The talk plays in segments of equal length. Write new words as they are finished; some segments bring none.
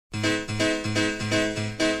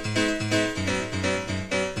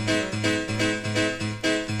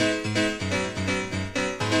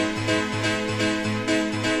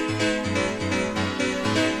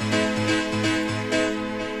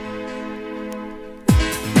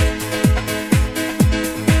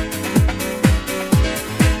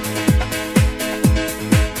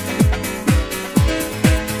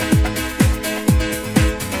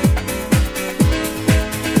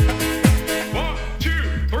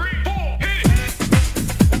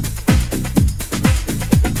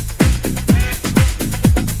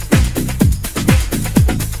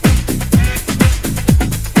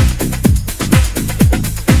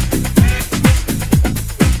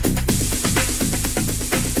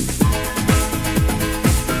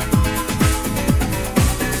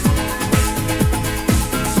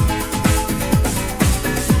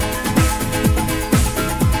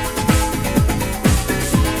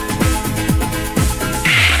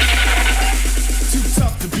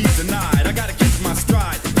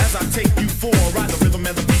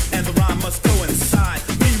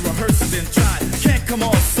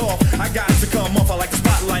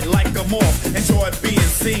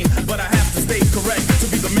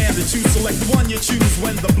choose, select the one you choose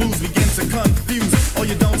when the blues begin to confuse. All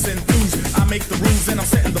you don'ts enthuse, I make the rules and I'm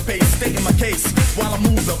setting the pace, stating my case while I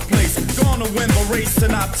move the place. Gonna win the race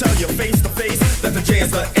and I tell you face to face that the J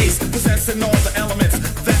is the ace, possessing all the elements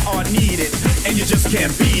that are needed, and you just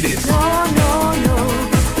can't beat it. No, no, no,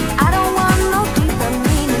 I don't want no deeper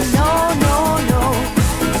meaning. No, no, no,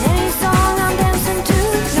 and any song I'm dancing to.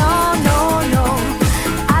 No, no, no,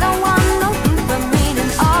 I don't want no deeper meaning.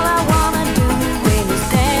 All I wanna do is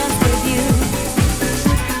dance with you.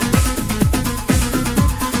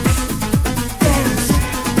 Dance,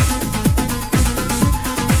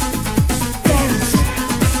 dance, dance.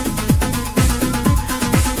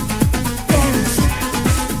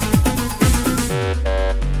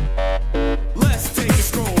 Let's take a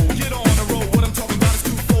stroll, get on the road. What I'm talking about is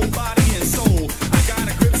twofold, body and soul. I got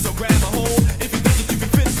a grip, so grab a hold if you think that you can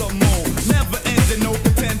fit the mold. Never ending, no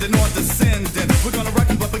pretending or descending. We're gonna rock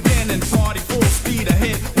and bump again and party full speed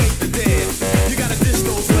ahead. Wake the dead. You gotta dish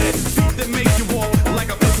those lead feet that make you walk like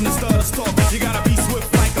a person that stutters talk. You gotta be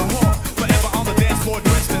swift like a hawk, forever on the dance floor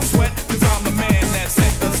drenched in sweat. Cause I'm the man that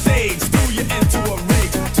set the stage. Threw you into a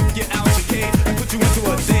rage, took you out your cage, and put you into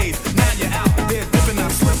a daze. Now you're out there dipping,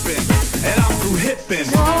 I'm slipping, and I'm through hipping.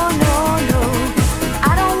 No, no, no,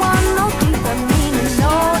 I don't want no deeper meaning.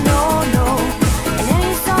 No, no, no, and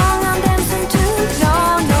any song I'm dancing to. No,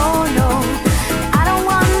 no, no, I don't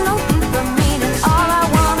want no deeper meaning. All I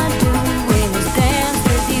wanna do is dance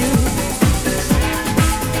with you.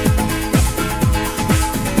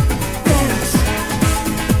 Dance, dance, dance,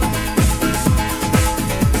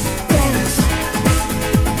 dance,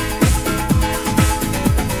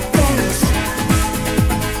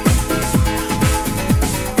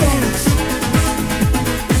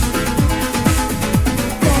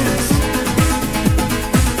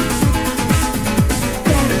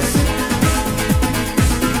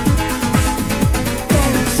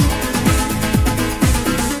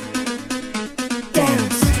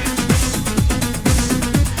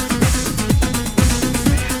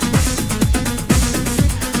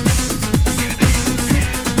 dance.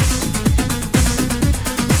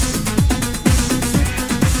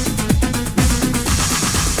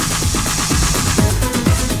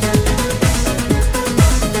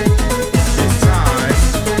 It's time to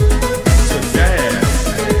dance.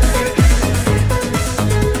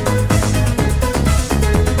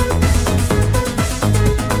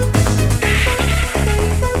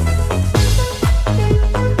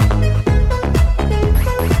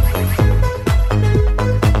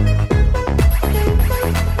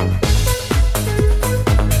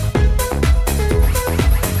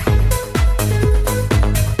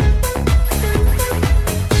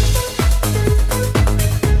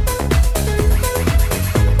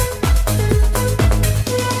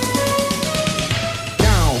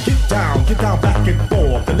 Get down, back and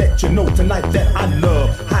forth to let you know tonight that I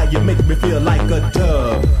love how you make me feel like a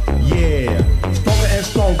dove. Yeah, stronger and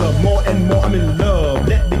stronger, more and more I'm in love.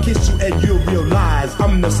 Let me kiss you and you'll realize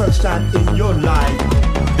I'm the sunshine in your life.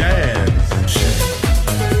 Dance.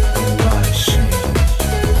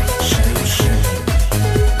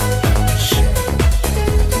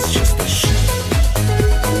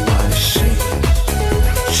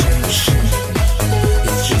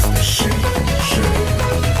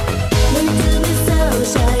 Look to me so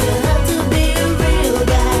shy, you have to be a real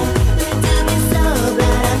guy. Look to me so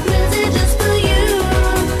bright, I'm crazy just for you.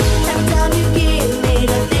 Every time you give me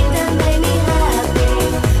the thing that made me happy,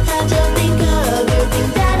 I just think of you, think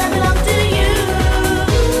that I belong to you.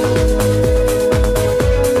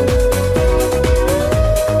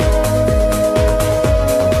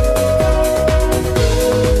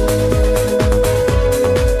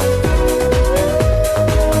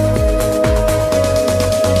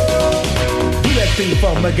 Do that thing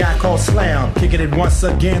from a guy called Slam. Kicking it once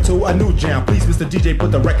again to a new jam. Please, Mr. DJ,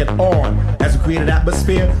 put the record on as we create an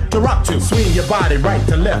atmosphere to rock to. Swing your body right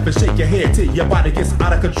to left and shake your head till your body gets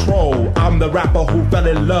out of control. I'm the rapper who fell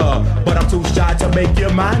in love, but I'm too shy to make you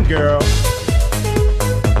mine, girl.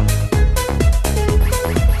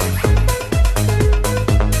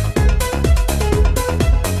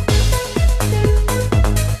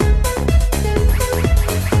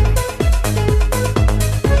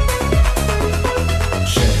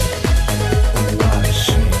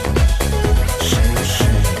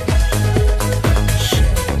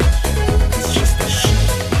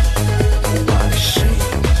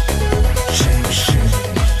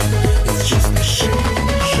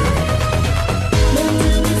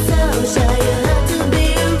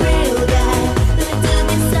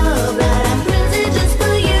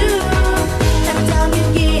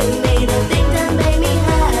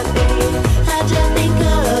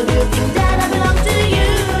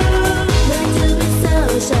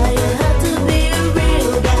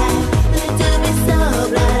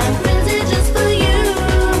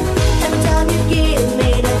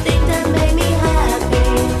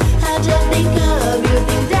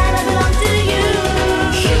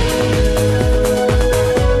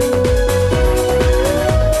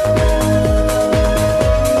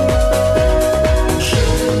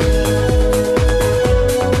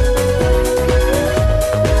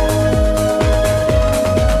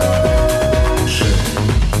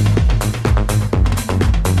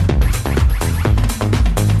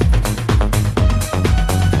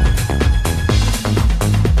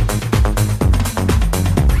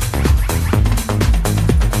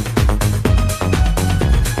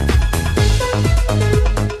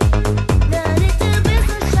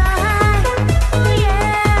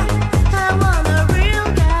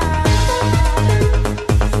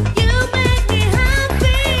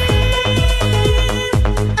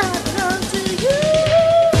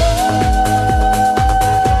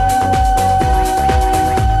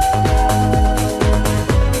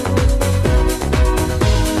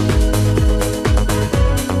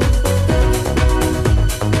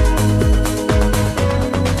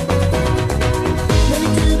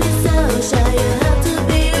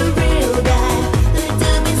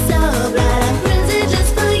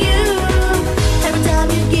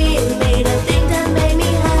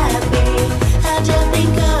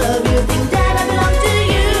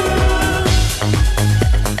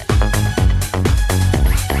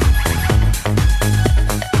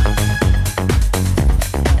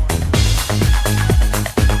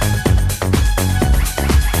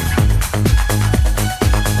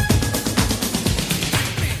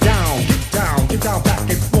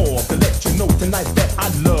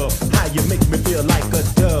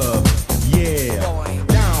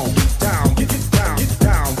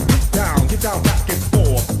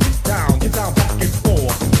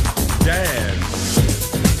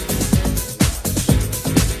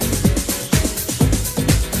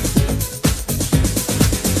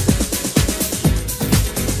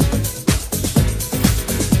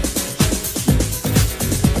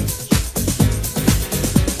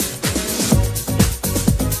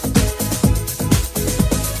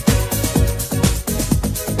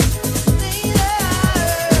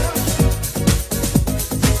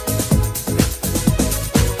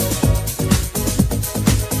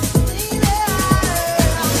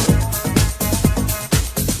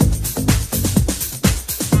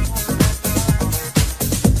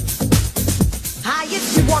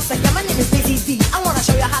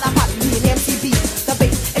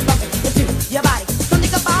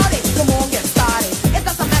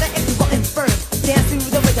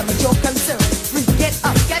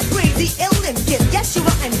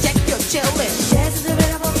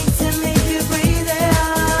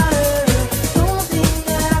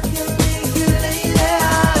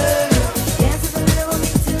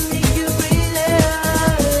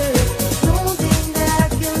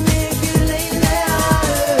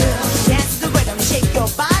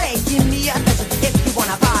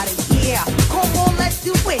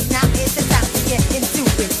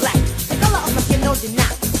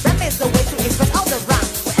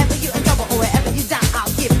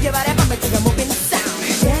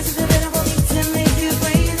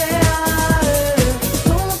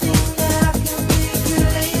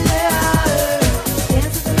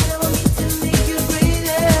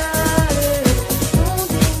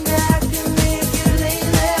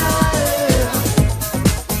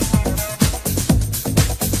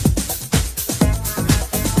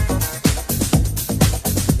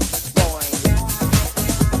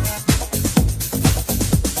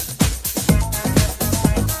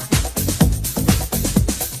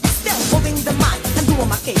 on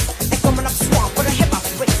my case. And coming up strong for the hip hop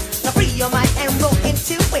race. Now free your mind and roll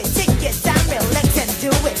into it. Take your time, relax and do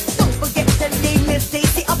it. Don't forget the name is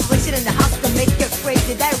Daisy. Operation in the house to make your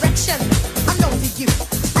crazy direction. I'm known to you.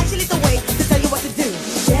 I should lead the way to tell you what to do.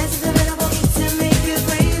 Dance is available to make you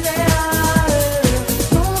crazy.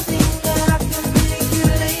 Don't think that I can make you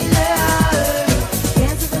lazy.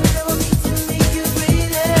 Dance is available to make you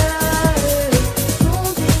crazy.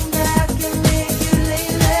 Don't think that I can make you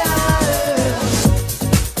lazy.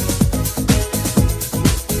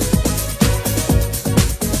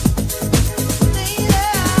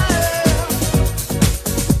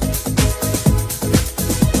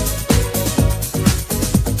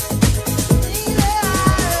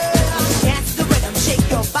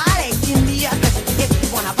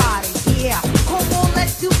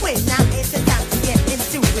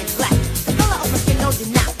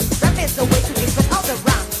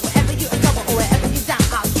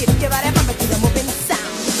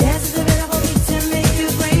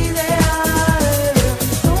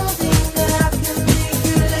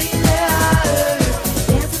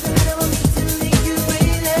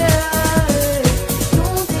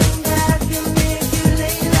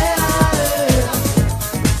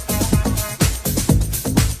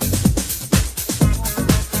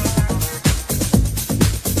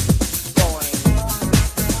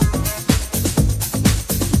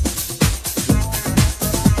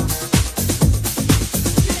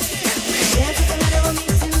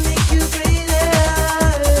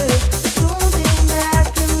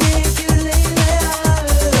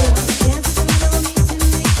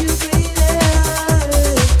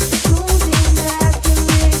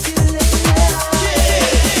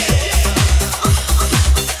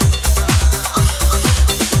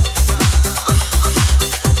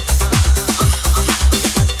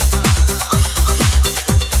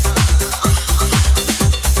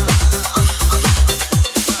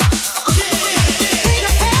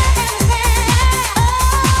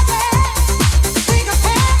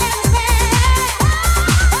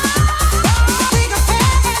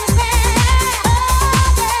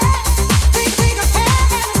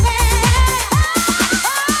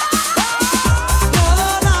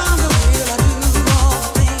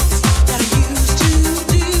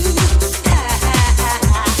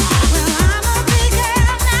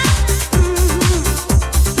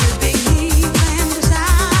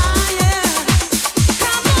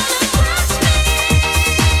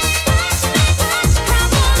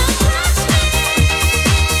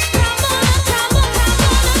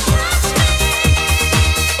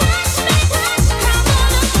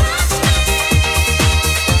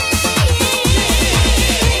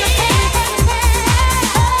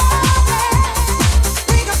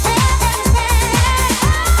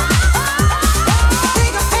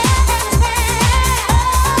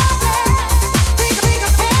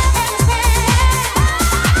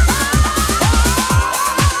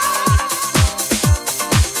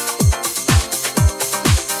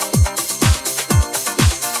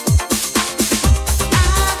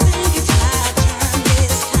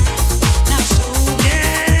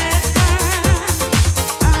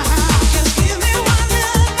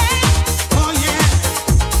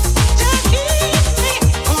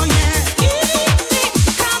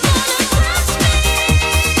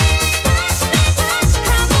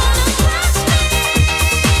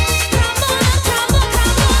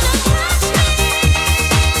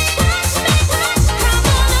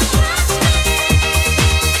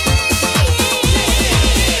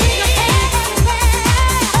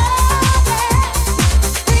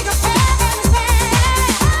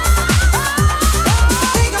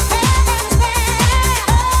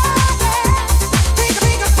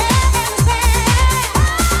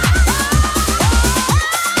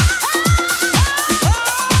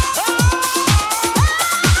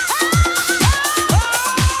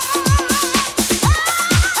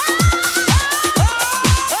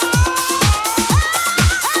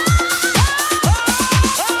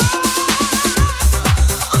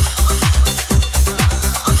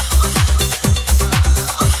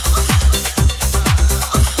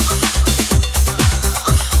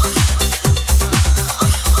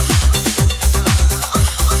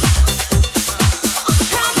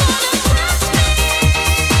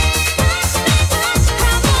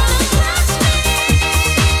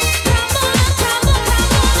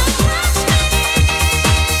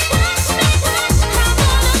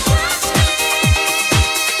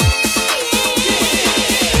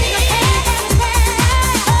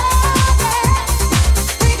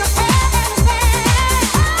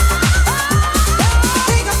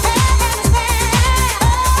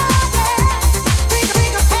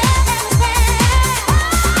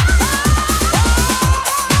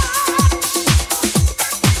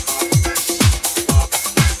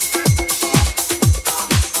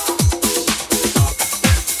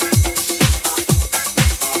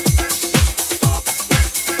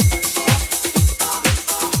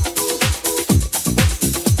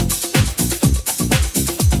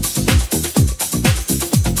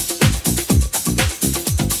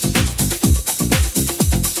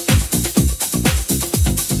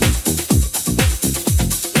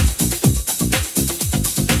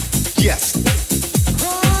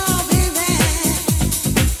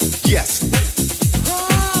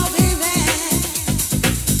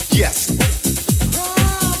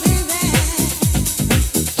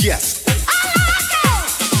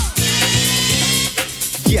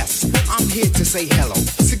 Yes, I'm here to say hello.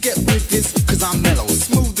 So get with this, cause I'm mellow.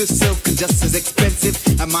 Smooth as silk and just as expensive.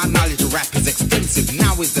 And my knowledge of rap is extensive.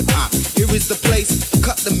 Now is the time, here is the place.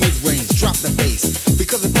 Cut the mid-range, drop the bass.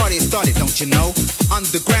 Because the party has started, don't you know?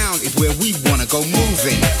 Underground is where we wanna go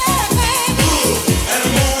moving. And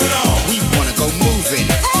moving on. We wanna go moving.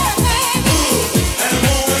 And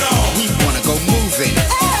moving on. We wanna go moving.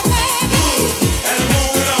 And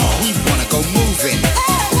moving on. We wanna go moving.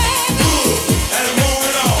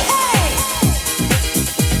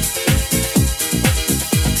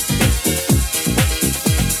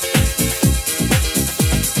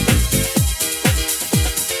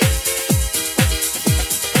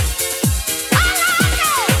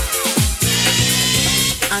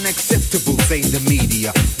 Unacceptable, say the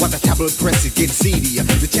media. While the tabloid press is getting seedier.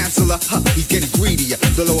 The chancellor, he's getting greedier.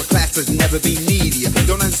 The lower class has never been needier.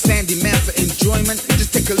 Don't understand demand for enjoyment?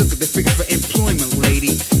 Just take a look at the figures for employment,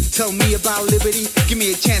 lady. Tell me about liberty. Give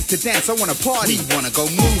me a chance to dance. I wanna party. We wanna go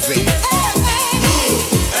moving.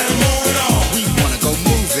 And moving on. We wanna go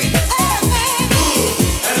moving.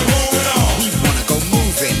 And moving on. We wanna go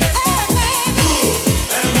moving.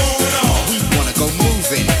 And moving on. We wanna go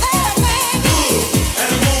moving.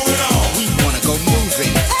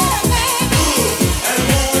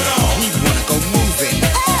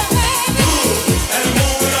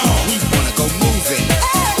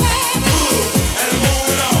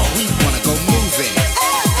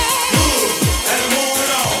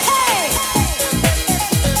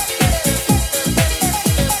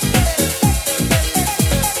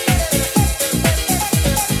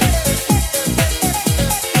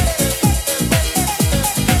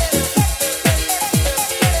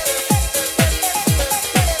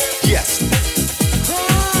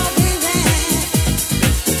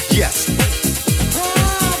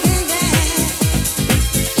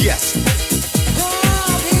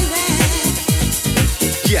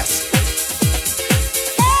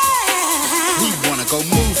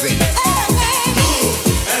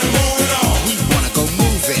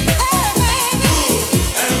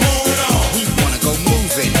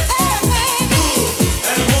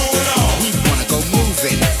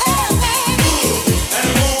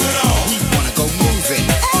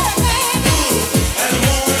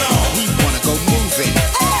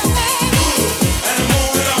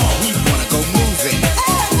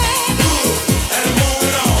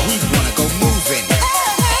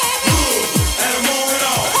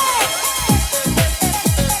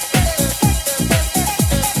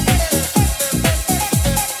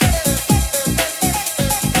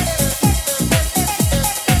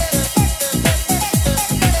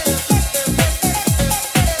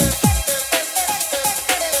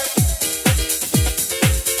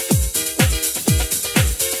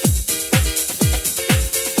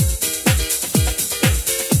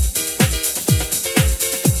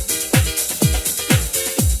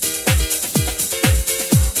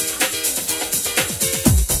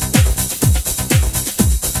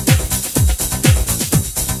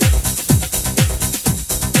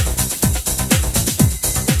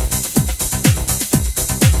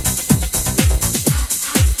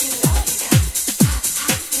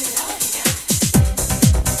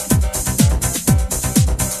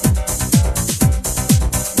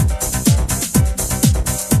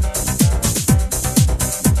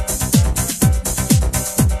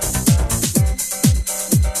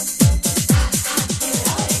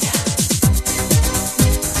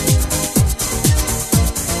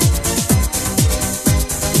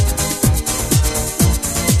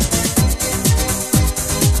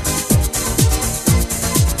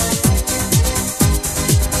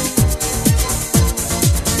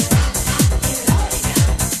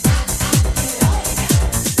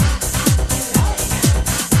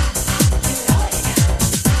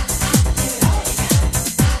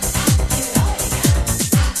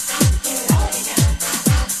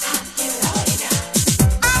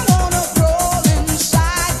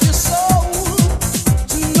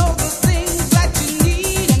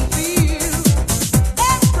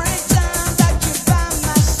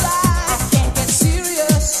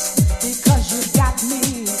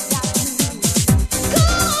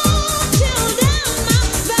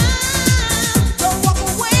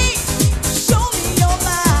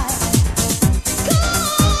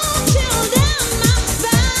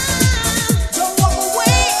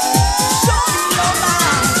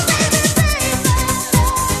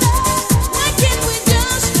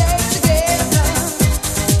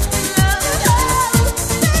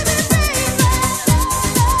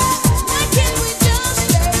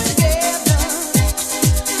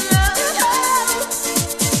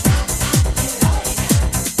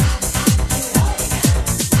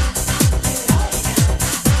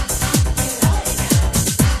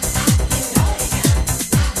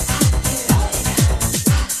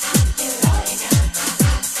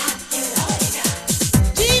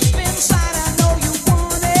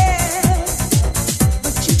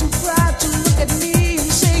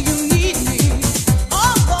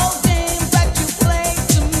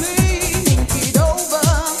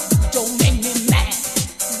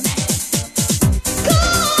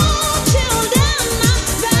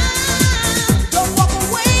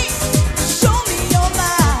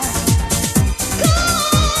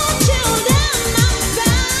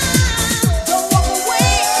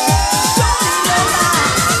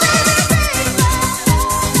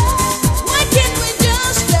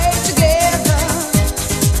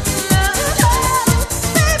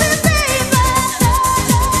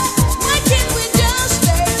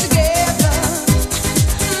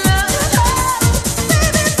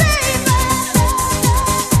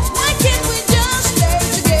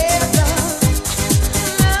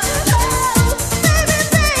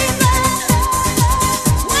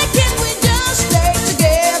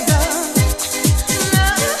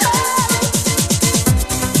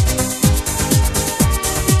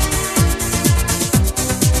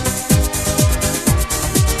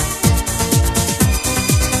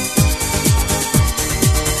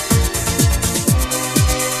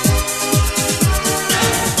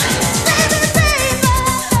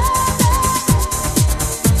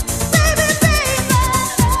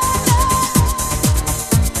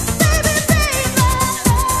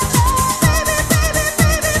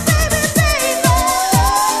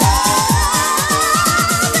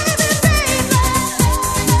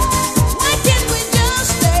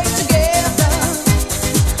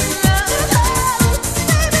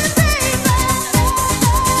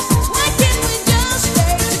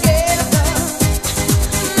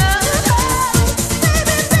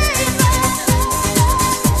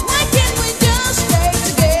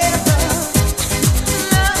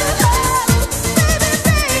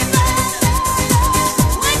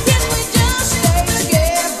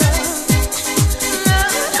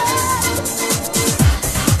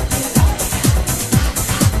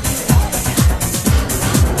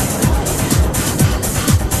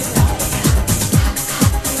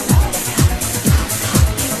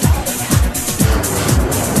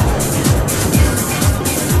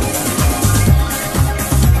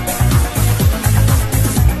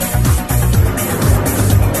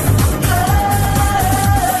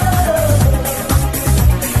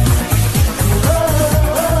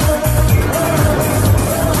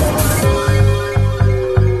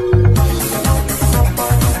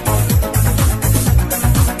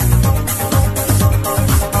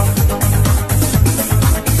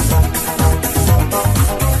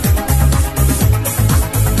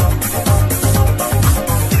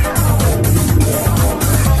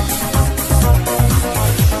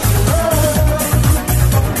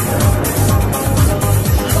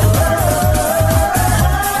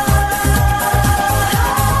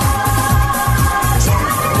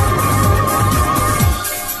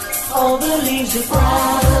 to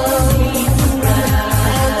follow me around.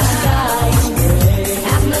 And the sky is gray.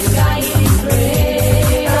 And the sky is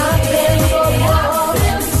gray. I've been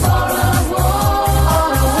for a walk.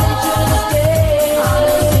 On a winter's day. On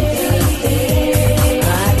a winter's day.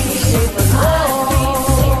 I'd be safe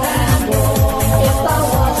and warm. If I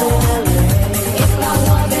was in LA. If I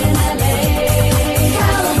was in LA.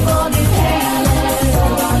 California,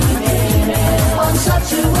 California, on such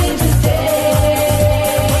a winter's day.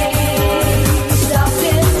 Stop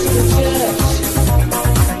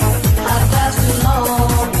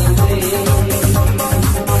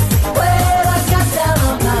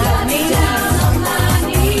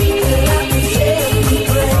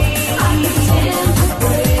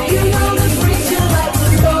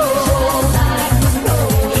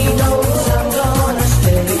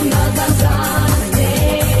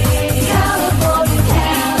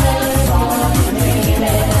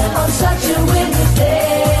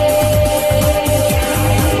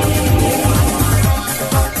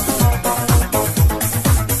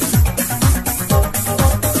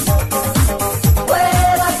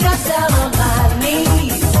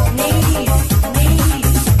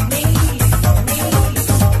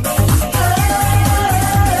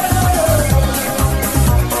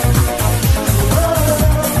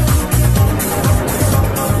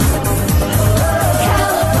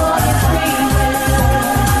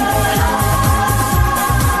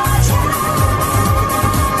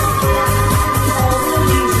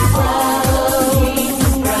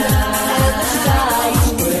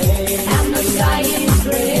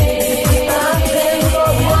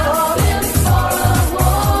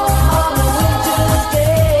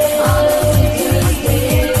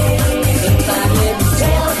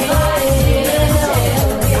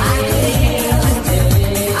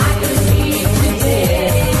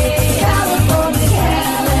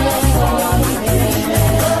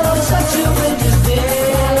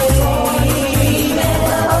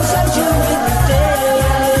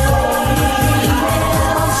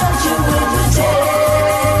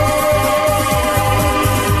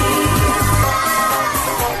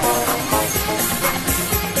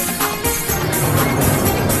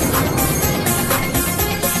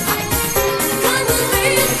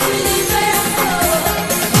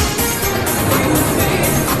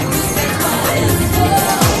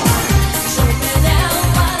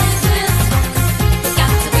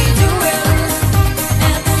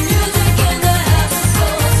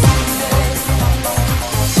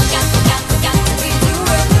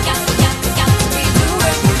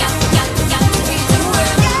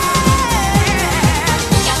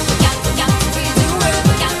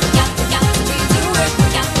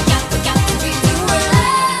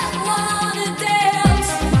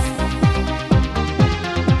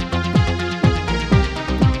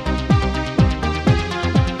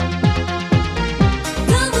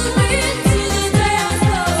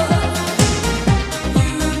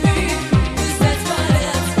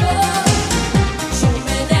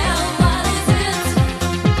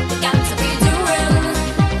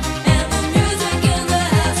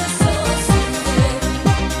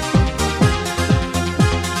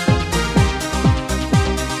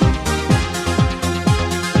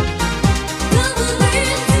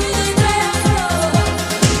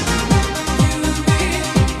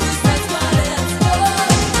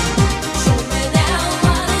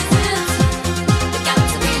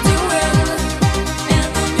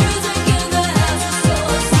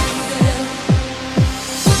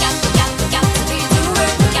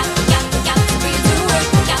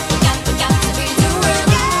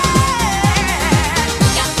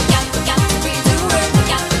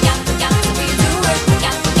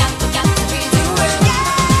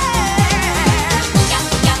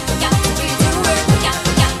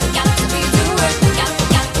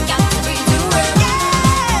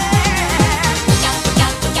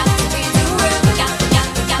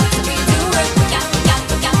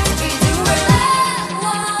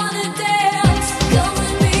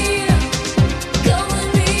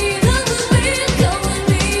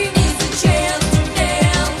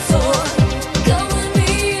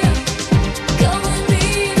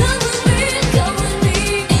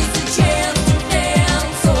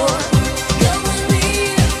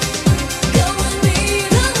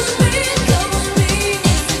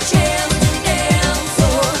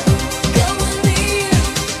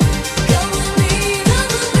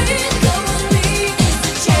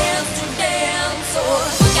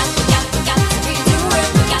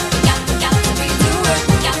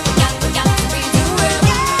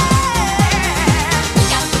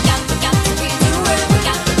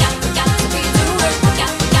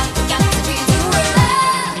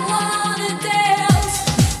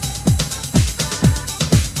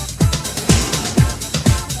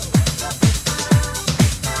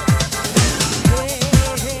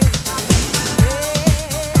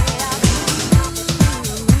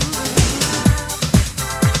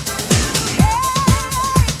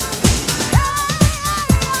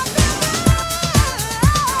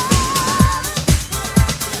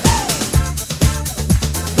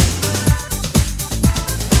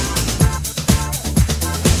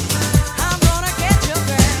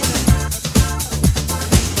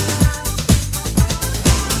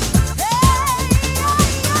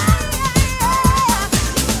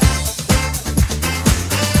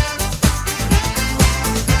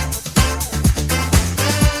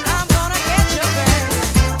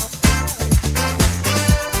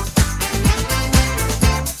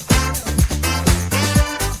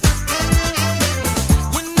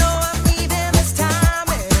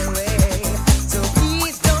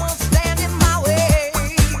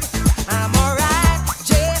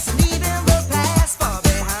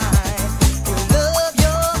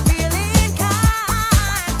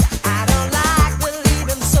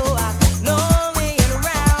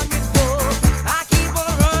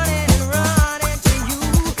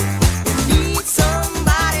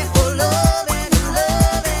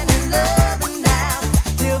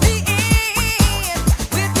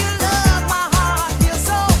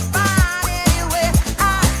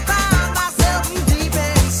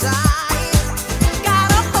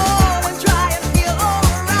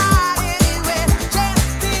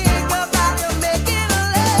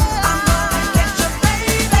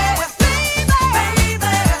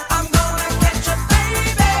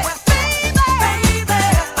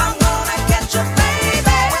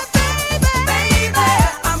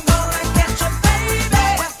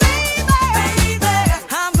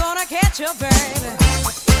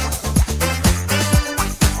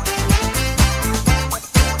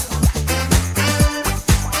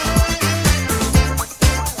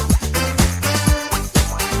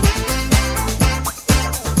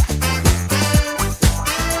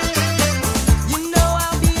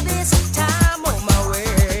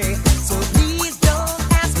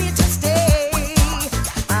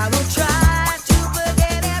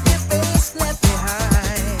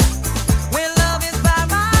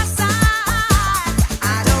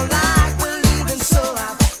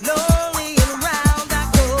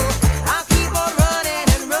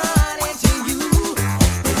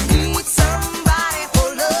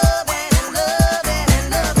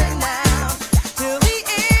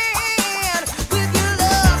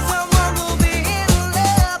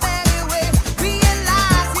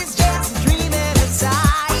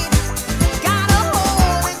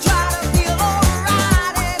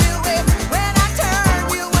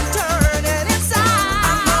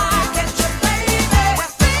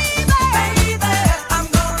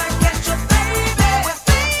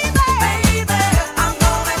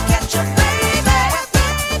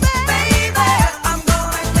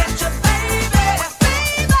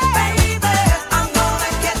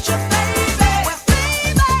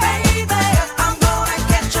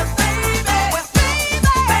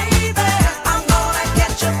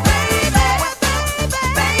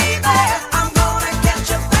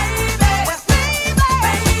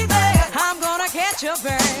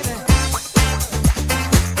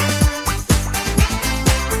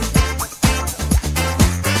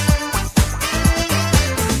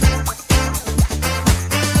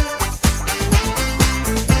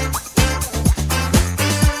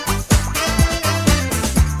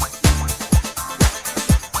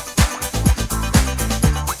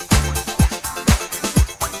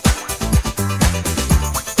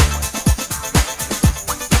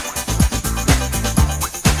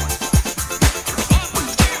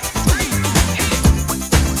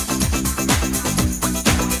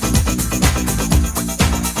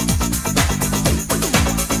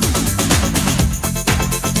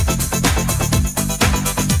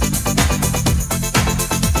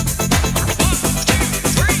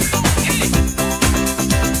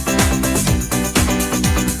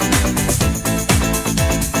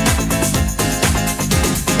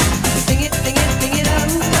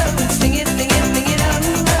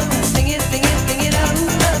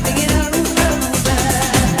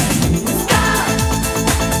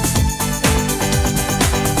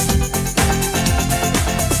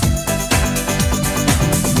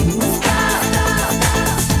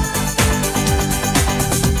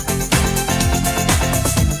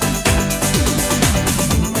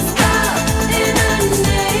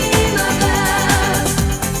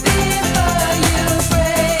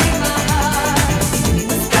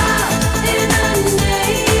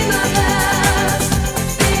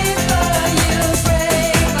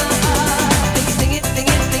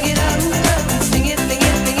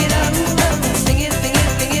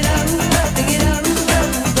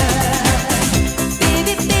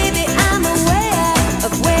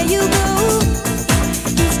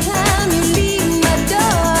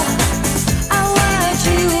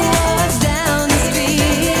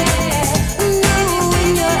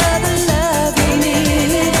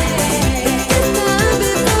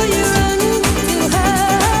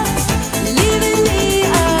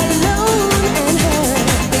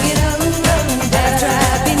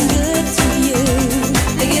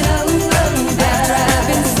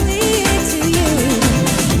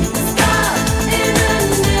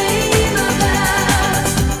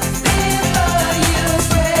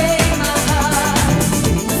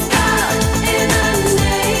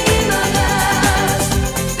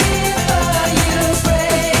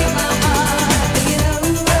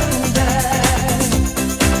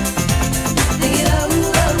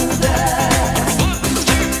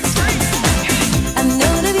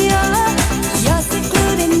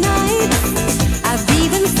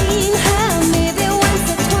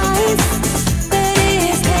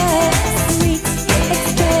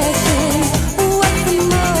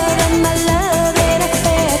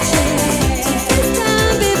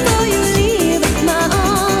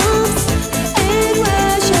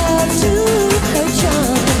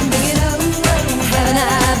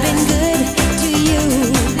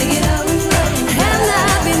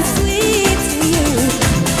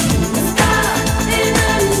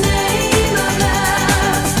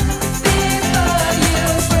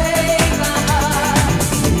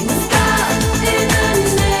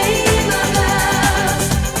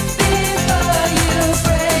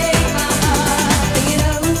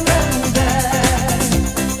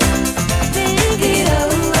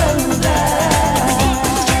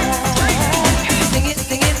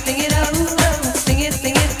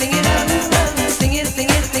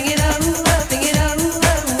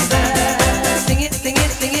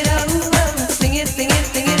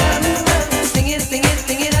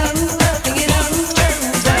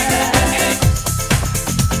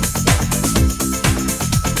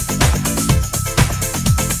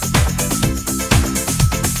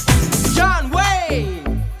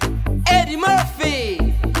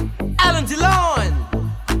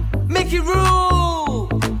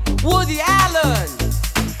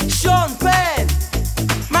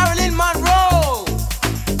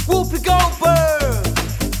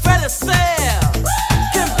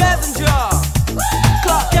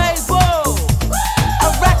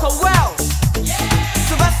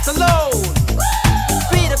Stallone,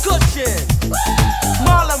 Peter Cushing,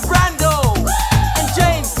 Marlon Brando, and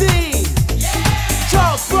James Dean,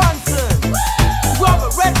 Charles Bronson,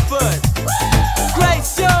 Robert Redford,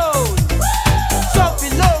 Grace Jones, Sophie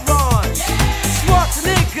Loren,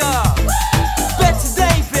 Schwarzenegger, Bette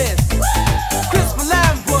Davis, Crispin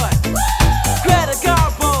Lambert, Greta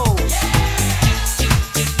Garbo.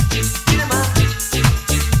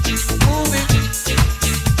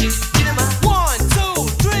 One, two,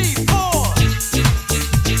 three, four.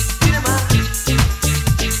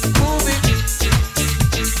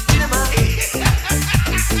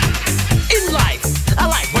 In life, I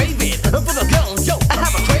like raving for the girls, yo, I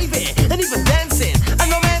have a craving. And even dancing,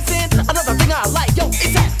 and romancing. Another thing I like, yo,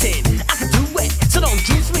 is acting. I can do it, so don't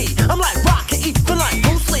juice me. I'm like Rocky, even like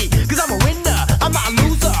Bruce Lee. Cause I'm a winner, I'm not a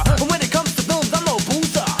loser. And when it comes to films, I'm no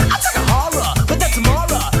boozer. I take a horror, but that's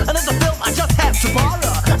tomorrow. And as a film, I just have to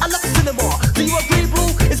borrow. I love the cinema. Do you agree,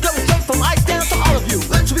 Blue? It's going straight from ice down to all of you.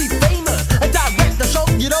 To be famous and direct the show,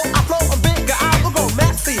 you know, I flow, I'm bigger, I will go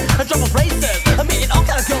maxi. I jump on races, I'm meeting all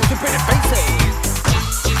kind of girls with pretty faces.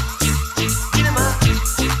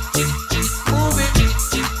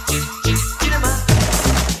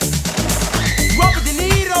 Robert De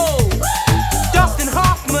Niro, Dustin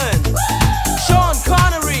Hoffman, Sean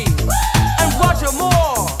Connery, and Roger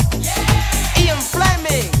Moore, Ian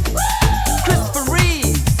Fleming, Christopher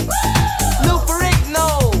Reeves, Lou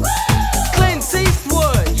Ferrigno, Clint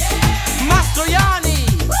Eastwood, Mastroianni,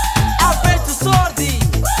 Alberto Sordi,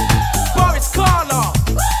 Boris Karloff,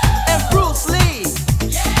 and Bruce Lee,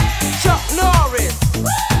 Chuck Norris,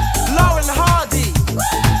 Lauren Hardy,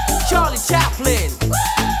 Charlie Chaplin,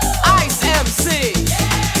 Ice MC.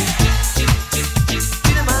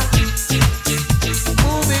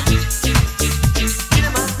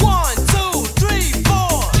 One, two, three,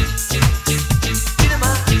 four.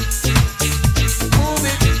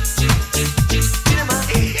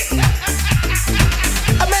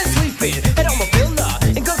 A man sleeping, and I'm a villain.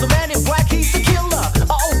 And goes a man in black, he's the killer.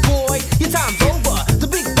 Oh boy, your time's over. The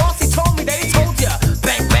big boss, he told me that he told ya.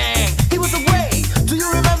 Bang, bang, he was away. Do you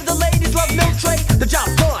remember the ladies love milk tray? The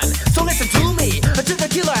job's done, so listen to me. Until the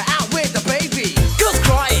killer out with the baby. Girls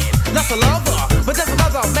crying, that's a lover. But there's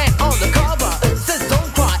another man on the cover. Says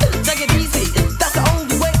don't cry, take it easy. That's the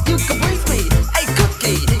only way you can please me. Hey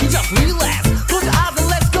Cookie, you just relax. Close your eyes and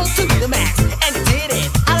let's go to the max. And he did it.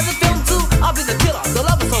 Out of the film too, I'll be the killer. The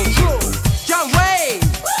love is so true. John Wayne,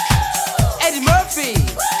 Eddie Murphy,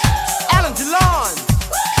 Alan DeLon,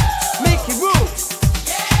 Mickey Rourke,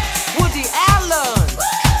 Woody Allen,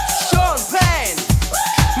 Sean Penn,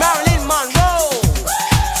 Marilyn Monroe,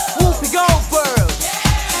 Whoopi Goldberg,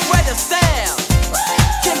 Fred Astaire,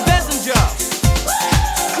 Kim Basinger,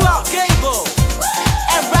 Clark Gable,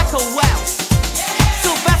 and Racco Welch,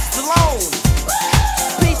 Sylvester Stallone,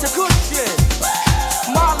 Peter Cushing,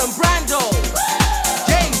 Marlon Brando,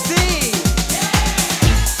 James Dean.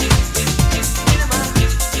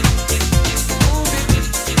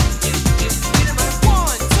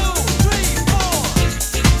 One, two, three, four.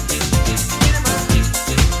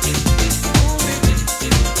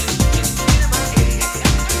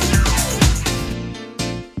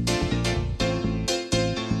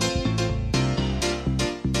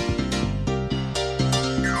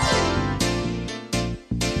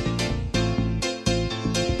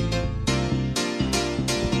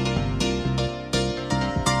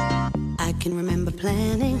 I can remember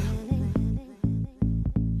planning,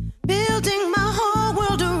 building my whole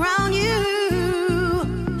world around you.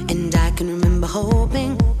 And I can remember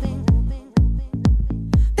hoping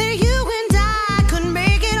that you and I could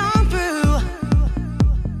make it on through.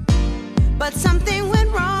 But something went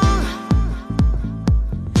wrong.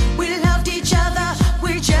 We loved each other,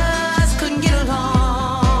 we just couldn't get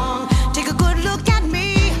along. Take a good look at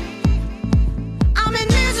me, I'm in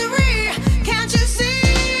misery, can't you see?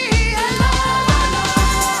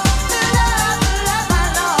 The love I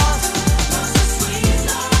lost,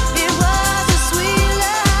 it was a sweet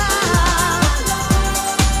love.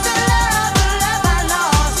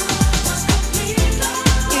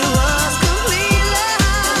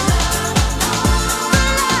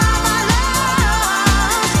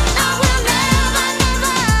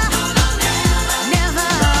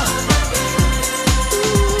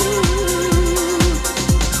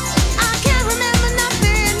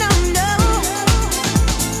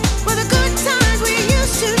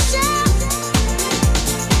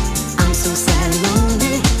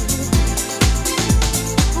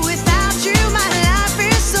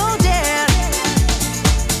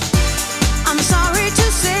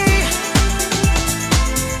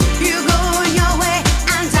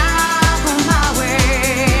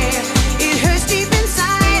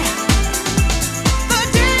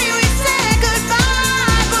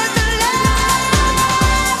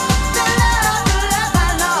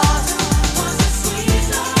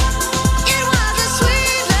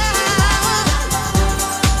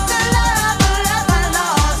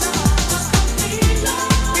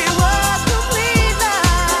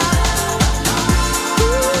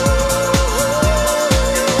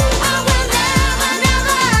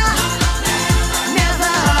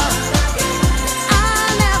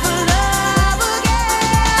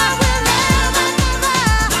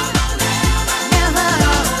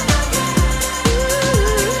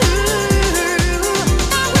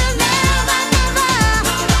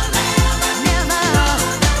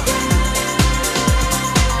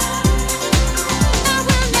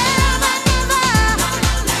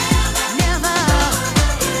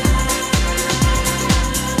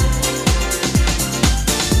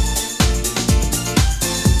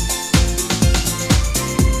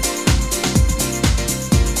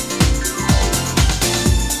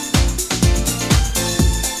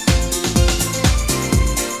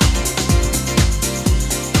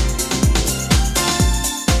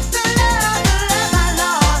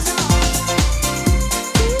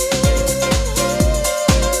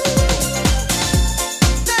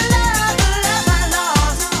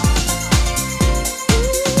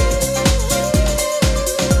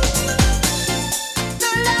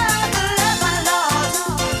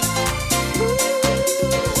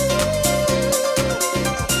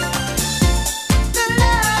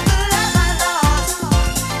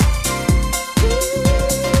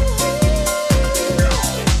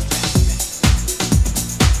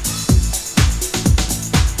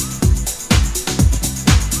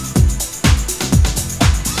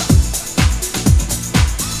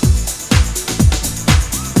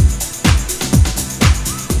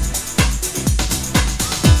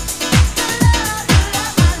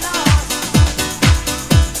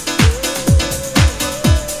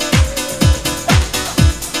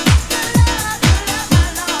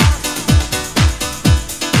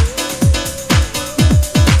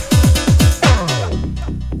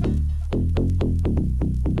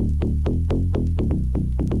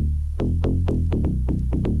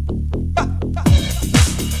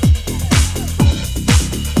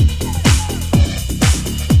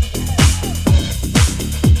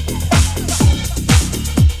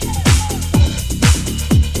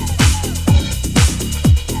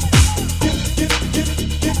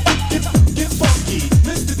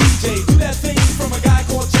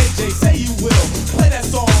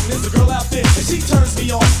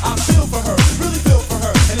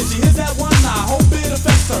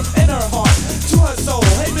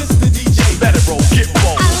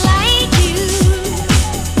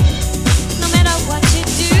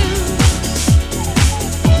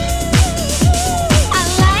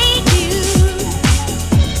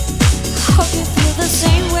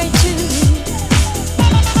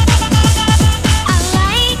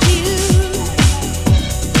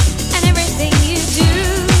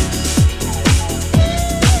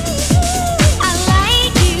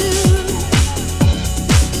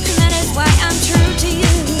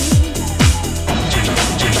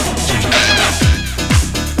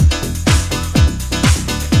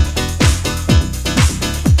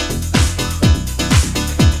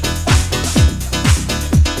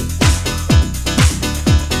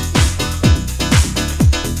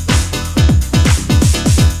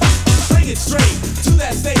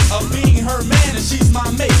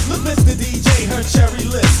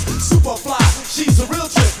 She's a real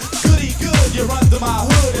chick, goody good. You're under my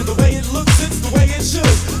hood, and the way it looks, it's the way it should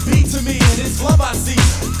be to me. And it's love I see,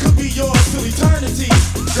 could be yours till eternity.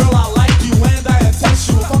 Girl, I like you and I attest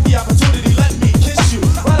you. A funky opportunity, let me kiss you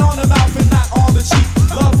right on the mouth and not on the cheek.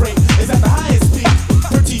 Love rate is at the highest peak.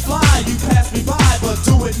 Pretty fly, you pass me by, but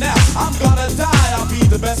do it now. I'm gonna die. I'll be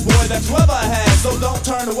the best boy that you ever had. So don't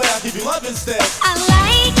turn away, I'll give you love instead.